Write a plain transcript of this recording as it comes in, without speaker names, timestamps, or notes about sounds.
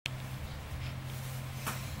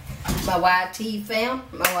My YT fam,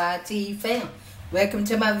 my YT fam. Welcome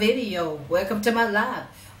to my video. Welcome to my live.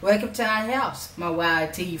 Welcome to our house, my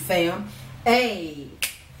YT fam. Hey,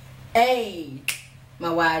 hey,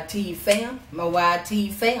 my YT fam, my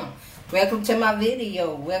YT fam. Welcome to my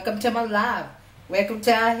video. Welcome to my live. Welcome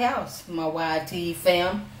to our house, my YT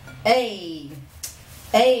fam. Hey,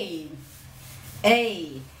 hey,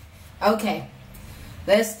 hey. Okay,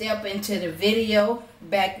 let's step into the video.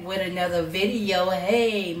 Back with another video.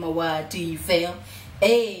 Hey, my YT fam.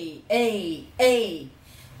 Hey, hey, hey.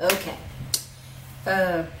 Okay.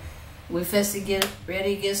 We first get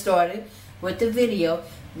ready to get started with the video.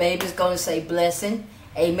 Baby's gonna say blessing,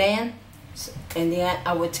 amen, and then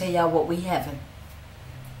I will tell y'all what we having.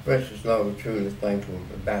 Precious Lord, truly thank you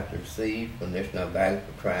for about to receive, and there's no value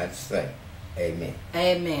for trying to say, amen.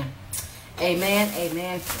 Amen. Amen,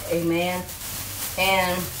 amen, amen.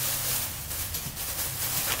 And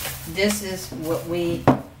this is what we,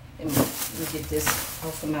 let me get this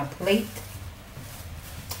off of my plate.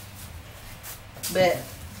 But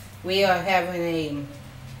we are having a,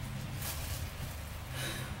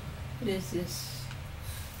 what is this?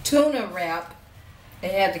 Tuna wrap.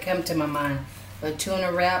 It had to come to my mind. A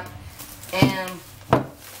tuna wrap. And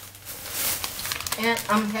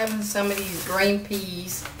I'm having some of these green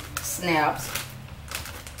peas snaps.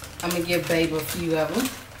 I'm going to give Babe a few of them.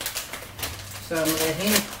 So I'm going to let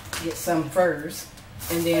him get some first.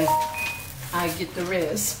 And then I get the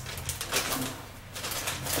rest.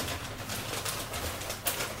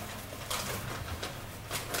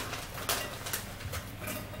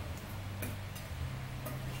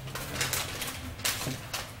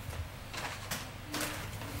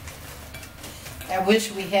 I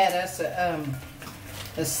wish we had us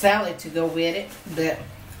a salad to go with it, but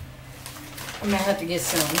I'm gonna have to get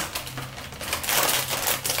some.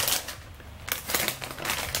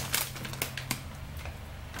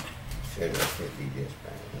 Should be this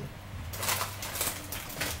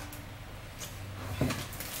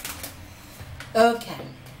bad. Okay.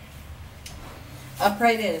 I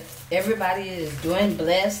pray that everybody is doing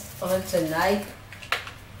blessed on tonight.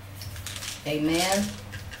 Amen.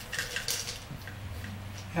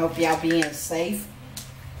 Hope y'all being safe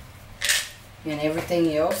and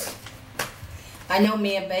everything else. I know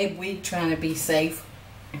me and Babe, we trying to be safe,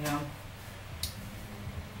 you know.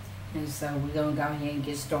 And so we're going to go ahead and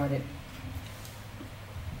get started.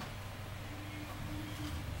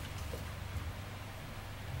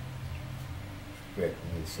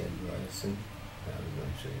 Recommend said blessing. I was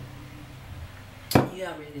going to say. You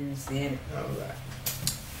already said it. All right.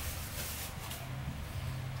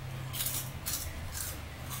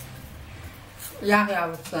 Y'all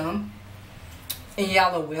have some. And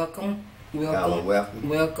y'all are welcome. Welcome. Y'all are welcome.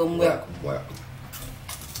 Welcome, welcome. Welcome.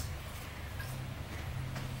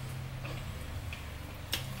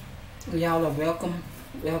 Y'all are welcome.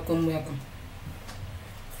 Welcome, welcome.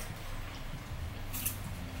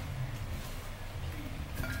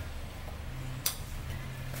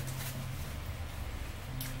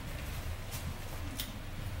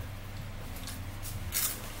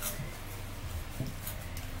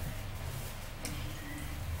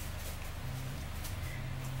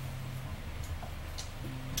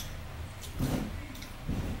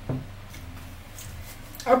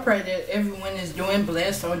 I pray that everyone is doing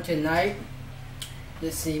blessed on tonight,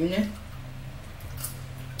 this evening,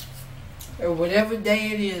 or whatever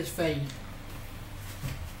day it is for you.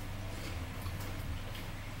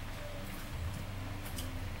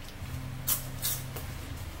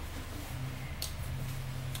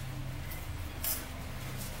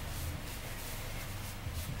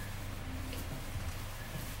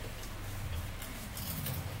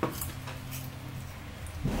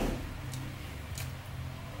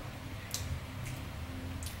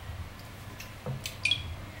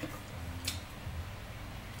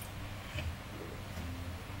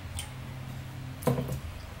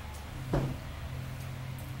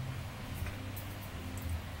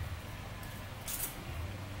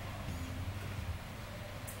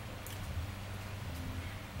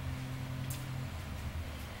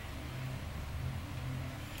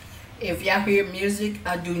 If y'all hear music,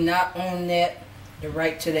 I do not own the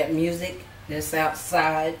right to that music. That's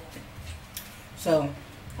outside. So,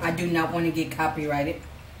 I do not want to get copyrighted.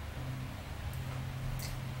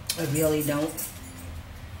 I really don't.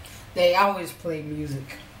 They always play music.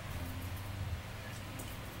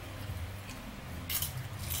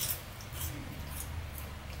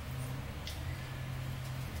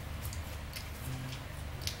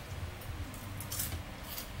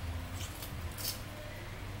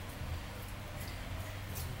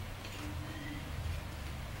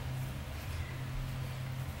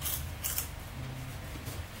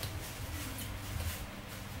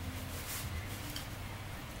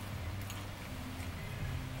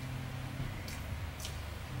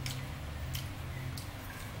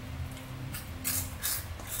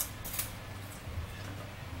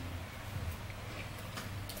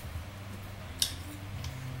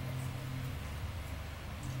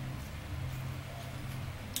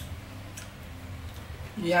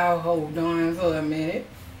 Y'all hold on for a minute.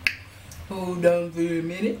 Hold on for a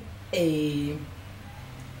minute. Hey.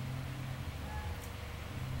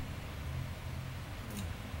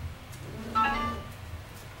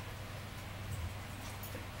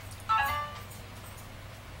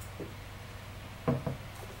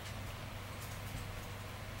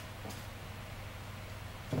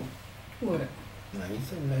 What? No, you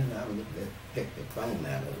said nothing. I looked at pick the phone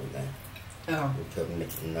out of there. Oh. It took me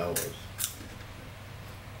to notice.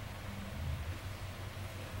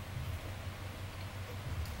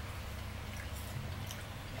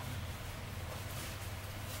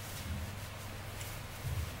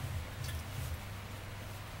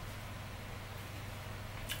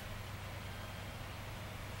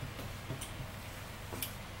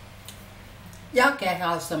 Y'all can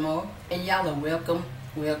have some more, and y'all are welcome,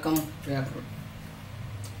 welcome, welcome.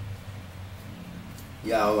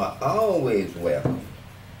 Y'all are always welcome.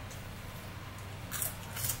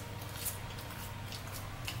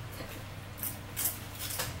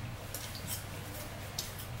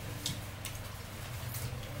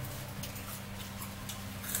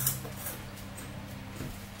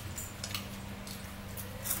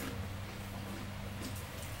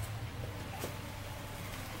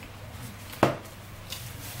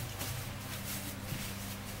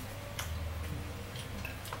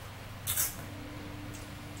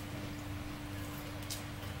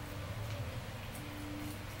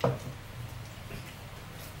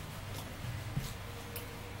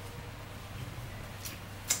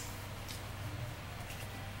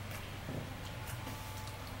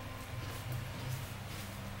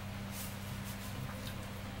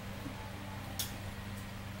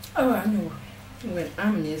 Oh, I know when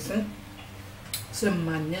I'm missing some of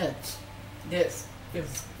my nuts. That's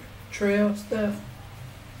is trail stuff.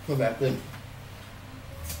 What about this?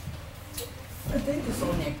 I think it's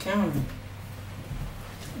on that counter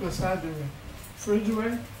beside the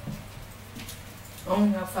refrigerator. I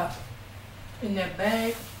don't know if I in that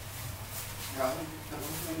bag.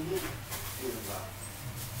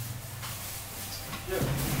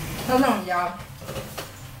 Hold on, y'all.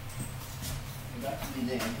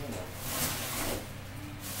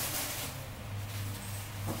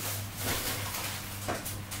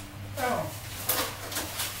 Oh,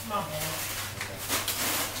 my bad.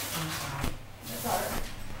 I'm sorry. That's all right.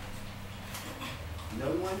 No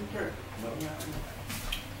one perfect. No one.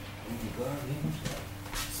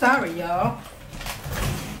 Sorry, y'all.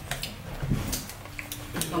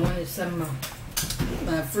 I wanted some of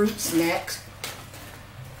my fruit snacks.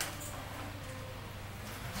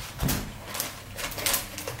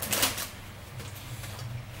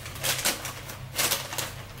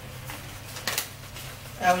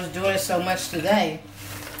 I was doing so much today,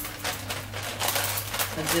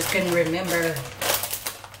 I just couldn't remember.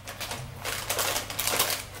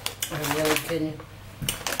 I really couldn't.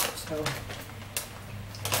 So.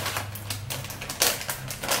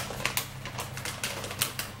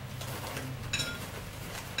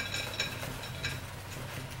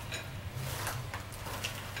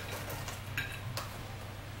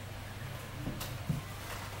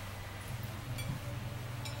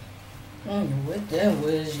 I don't know what that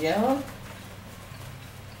was, y'all.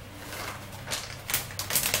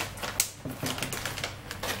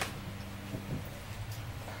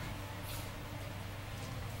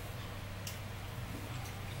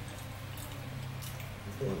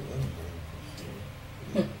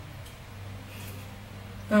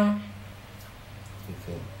 Huh? It's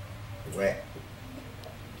a rat.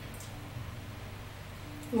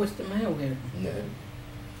 What's the matter with it? No.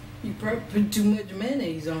 You probably put too much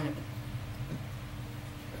mayonnaise on it.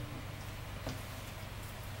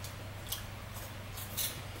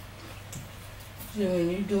 So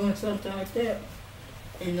when you're doing something like that,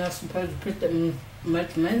 you're not supposed to put that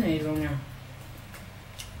much mayonnaise on there.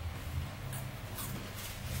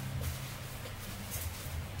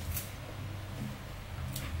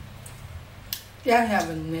 Yeah, I have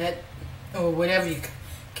a nut or whatever you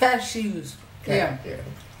cashews. Yeah.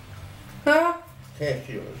 Huh?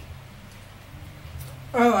 Cashews.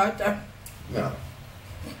 Oh, I thought. No.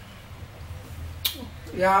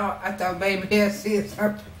 Y'all, I thought baby had said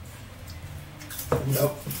something.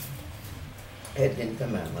 Nope. It didn't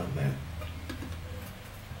come out of my mouth.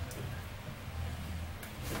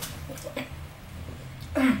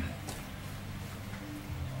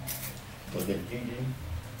 Was it GG?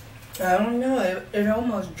 I don't know. It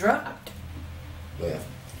almost dropped. Well,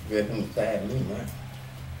 you're from the side of me, right?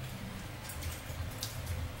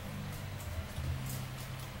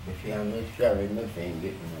 But see, I'm not sure enough she ain't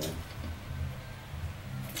getting one.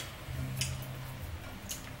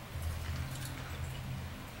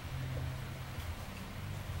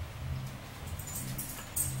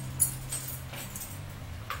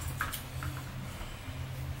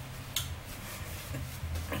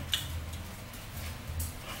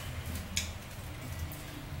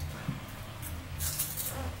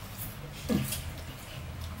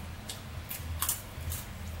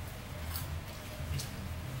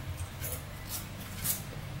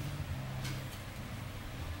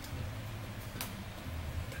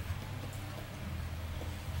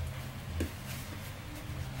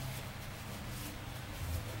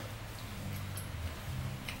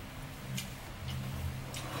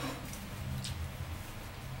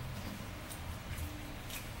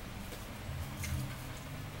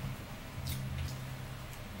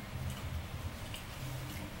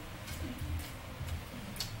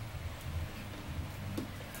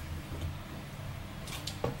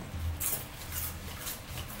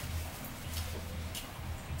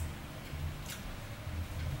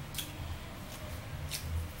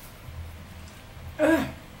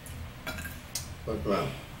 What's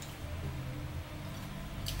wrong?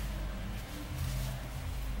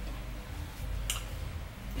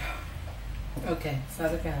 Okay,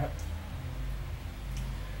 Father God.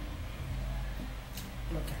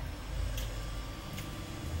 Okay.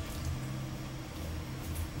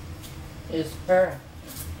 It's her.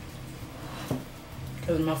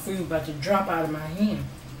 Because my food about to drop out of my hand.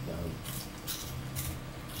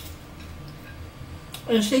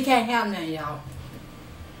 And she can't have none, y'all.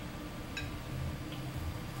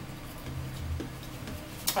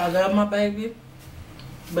 I love my baby,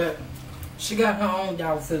 but she got her own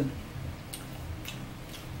dog food.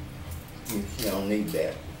 She don't need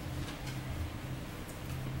that.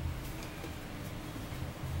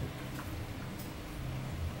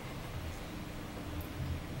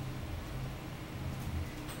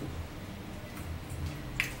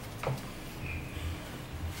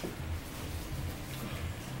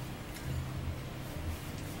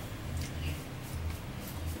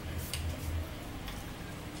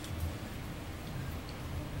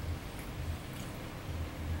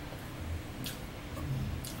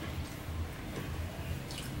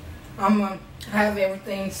 I'm going to have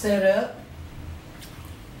everything set up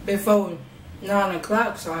before 9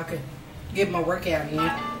 o'clock so I could get my workout in.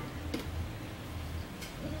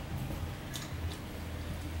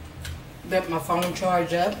 Let my phone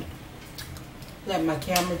charge up. Let my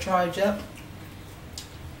camera charge up.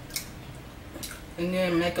 And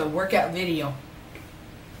then make a workout video.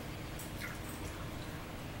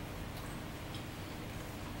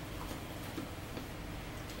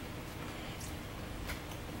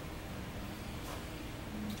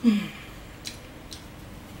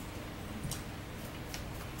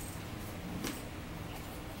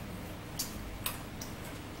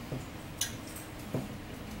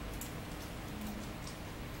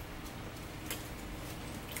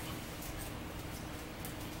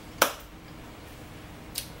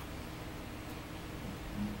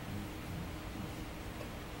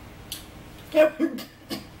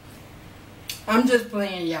 I'm just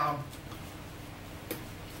playing, y'all.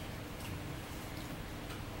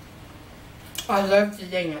 I love to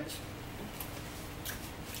dance.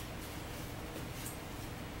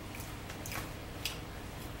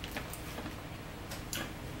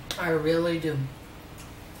 I really do.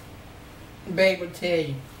 Babe will tell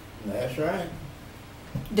you. That's right.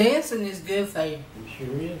 Dancing is good for you. It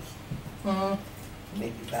sure is.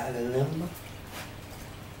 Make your body limber.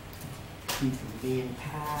 Keep from being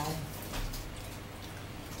tired.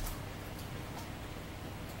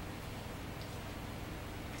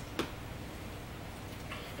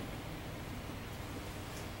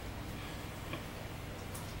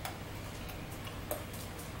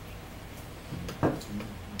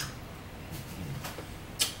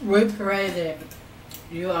 We pray that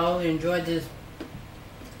you all enjoyed this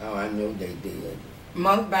Oh, I know they did.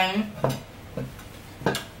 mukbang.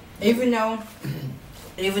 Even though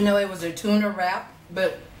it was a tuna wrap,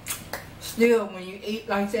 but still, when you eat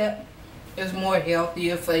like that, it's more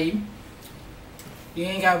healthier for you. You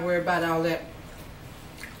ain't got to worry about all that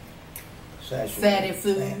fatty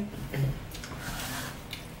food.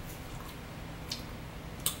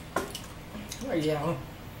 Oh, yeah.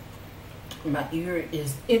 My ear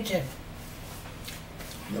is itching.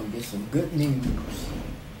 You'll get some good news.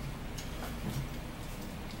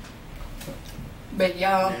 But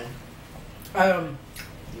y'all, You'll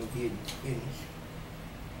get finished.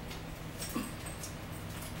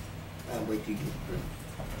 I'll wait till you get through.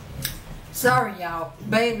 sorry y'all.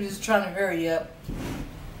 Baby is trying to hurry up.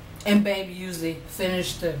 And baby usually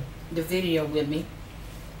finish the video with me.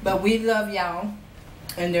 But we love y'all.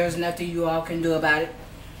 And there's nothing you all can do about it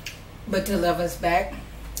but to love us back.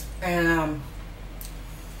 And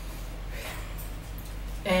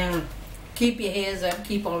keep your heads up.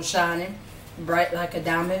 Keep on shining. Bright like a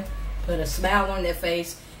diamond. Put a smile on their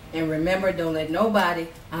face. And remember, don't let nobody,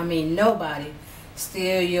 I mean nobody,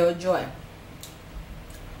 steal your joy.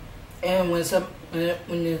 And when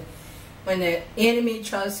the enemy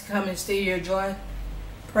tries to come and steal your joy,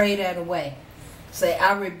 pray that away. Say,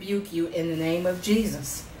 I rebuke you in the name of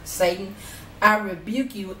Jesus. Satan, I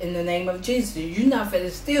rebuke you in the name of Jesus. You're not going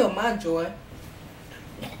to steal my joy.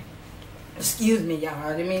 Excuse me, y'all.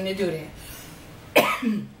 I didn't mean to do that.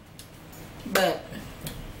 But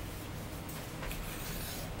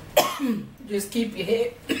just keep your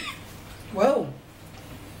head. Whoa.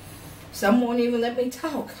 Some won't even let me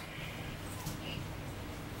talk.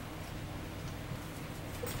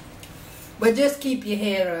 But just keep your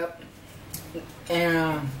head up.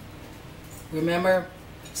 And remember,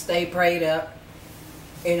 stay prayed up.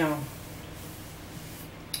 You know.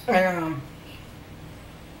 And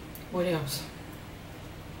what else?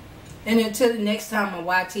 And until the next time,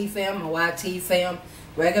 my YT fam,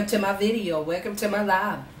 welcome to my video, welcome to my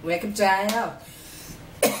live, welcome to our house.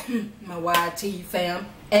 My YT fam,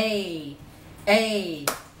 hey,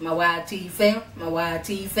 my YT fam,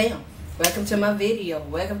 welcome to my video,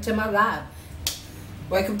 welcome to my live,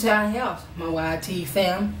 welcome to our house. My YT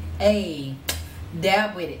fam, hey,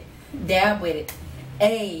 dab with it,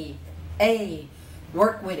 hey,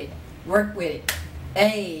 work with it,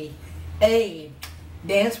 hey,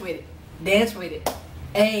 dance with it,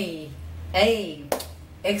 hey,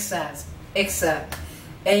 exercise,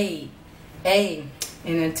 hey,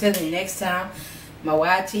 and until the next time, my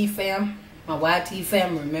YT fam,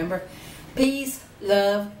 remember, peace,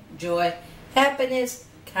 love, joy, happiness,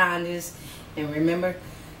 kindness, and remember,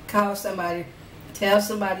 call somebody, tell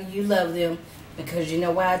somebody you love them, because you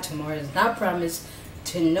know why, tomorrow is not promised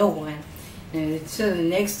to no one. And until the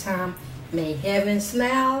next time, may heaven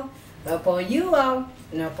smile upon you all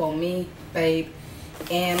and upon me, babe,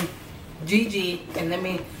 and Gigi. And let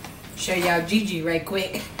me show y'all Gigi right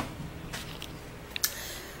quick.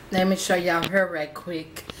 Let me show y'all her right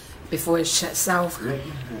quick before it shuts off.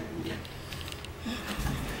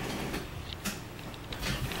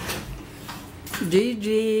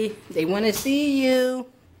 Gigi, they want to see you.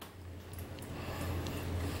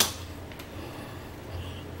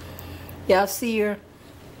 Y'all see her?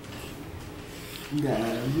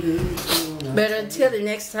 But until the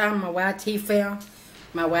next time, my YT fam,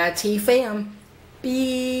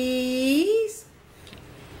 peace.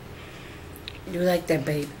 You like that,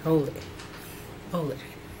 babe? Hold it.